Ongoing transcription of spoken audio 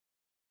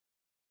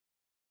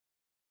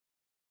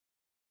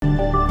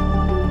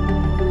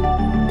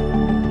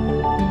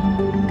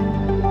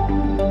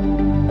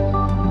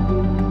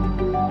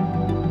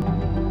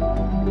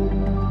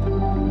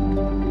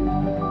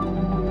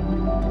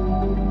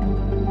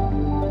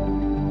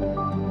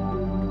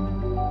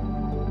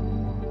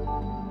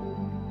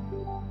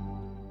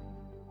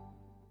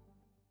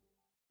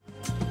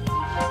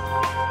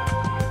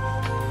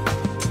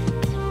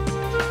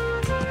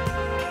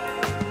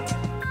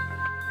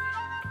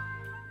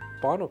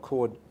Spinal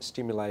cord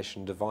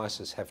stimulation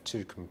devices have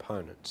two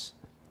components.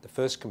 The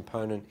first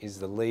component is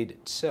the lead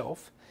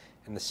itself,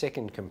 and the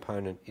second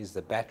component is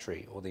the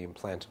battery or the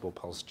implantable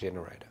pulse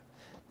generator.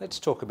 Let's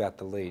talk about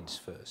the leads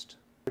first.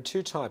 There are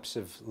two types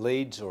of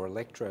leads or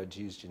electrodes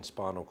used in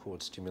spinal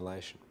cord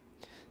stimulation.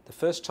 The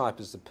first type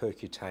is the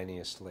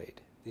percutaneous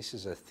lead. This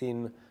is a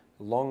thin,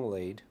 long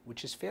lead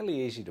which is fairly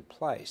easy to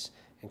place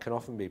and can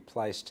often be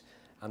placed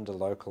under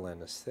local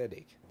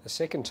anaesthetic. The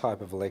second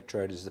type of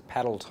electrode is the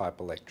paddle type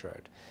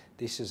electrode.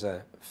 This is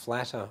a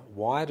flatter,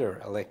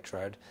 wider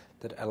electrode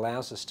that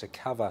allows us to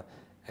cover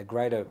a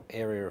greater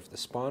area of the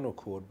spinal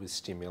cord with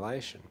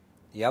stimulation.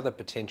 The other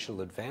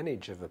potential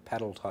advantage of a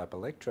paddle type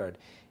electrode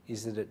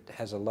is that it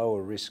has a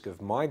lower risk of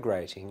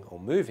migrating or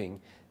moving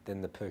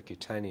than the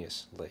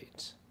percutaneous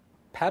leads.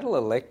 Paddle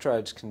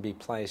electrodes can be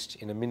placed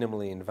in a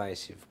minimally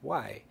invasive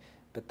way,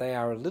 but they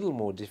are a little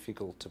more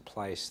difficult to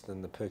place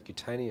than the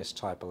percutaneous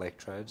type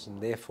electrodes,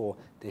 and therefore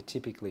they're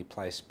typically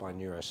placed by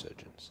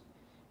neurosurgeons.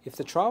 If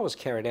the trial was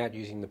carried out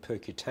using the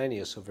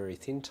percutaneous or very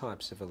thin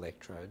types of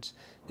electrodes,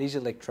 these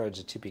electrodes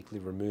are typically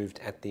removed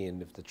at the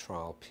end of the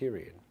trial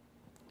period.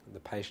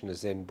 The patient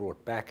is then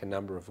brought back a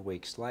number of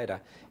weeks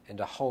later and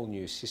a whole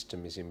new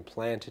system is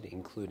implanted,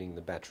 including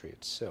the battery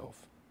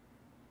itself.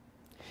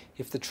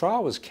 If the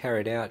trial was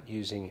carried out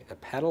using a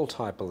paddle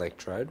type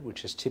electrode,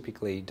 which is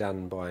typically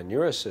done by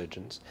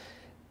neurosurgeons,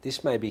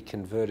 this may be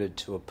converted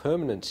to a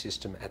permanent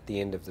system at the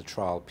end of the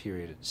trial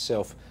period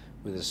itself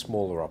with a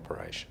smaller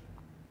operation.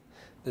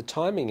 The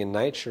timing and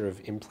nature of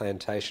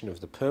implantation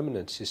of the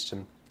permanent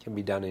system can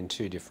be done in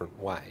two different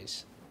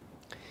ways.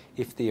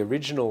 If the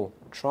original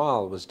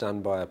trial was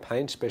done by a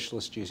pain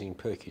specialist using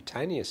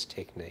percutaneous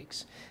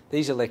techniques,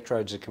 these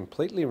electrodes are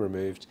completely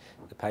removed,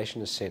 the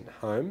patient is sent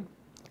home,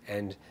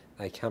 and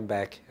they come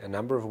back a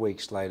number of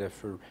weeks later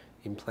for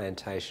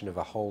implantation of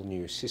a whole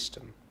new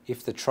system.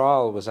 If the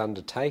trial was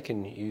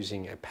undertaken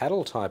using a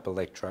paddle type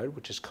electrode,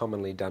 which is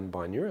commonly done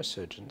by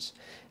neurosurgeons,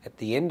 at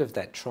the end of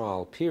that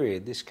trial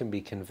period this can be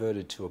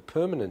converted to a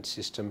permanent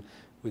system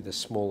with a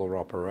smaller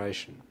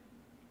operation.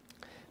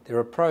 There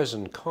are pros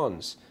and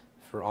cons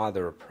for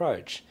either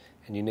approach,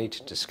 and you need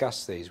to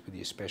discuss these with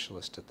your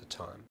specialist at the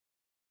time.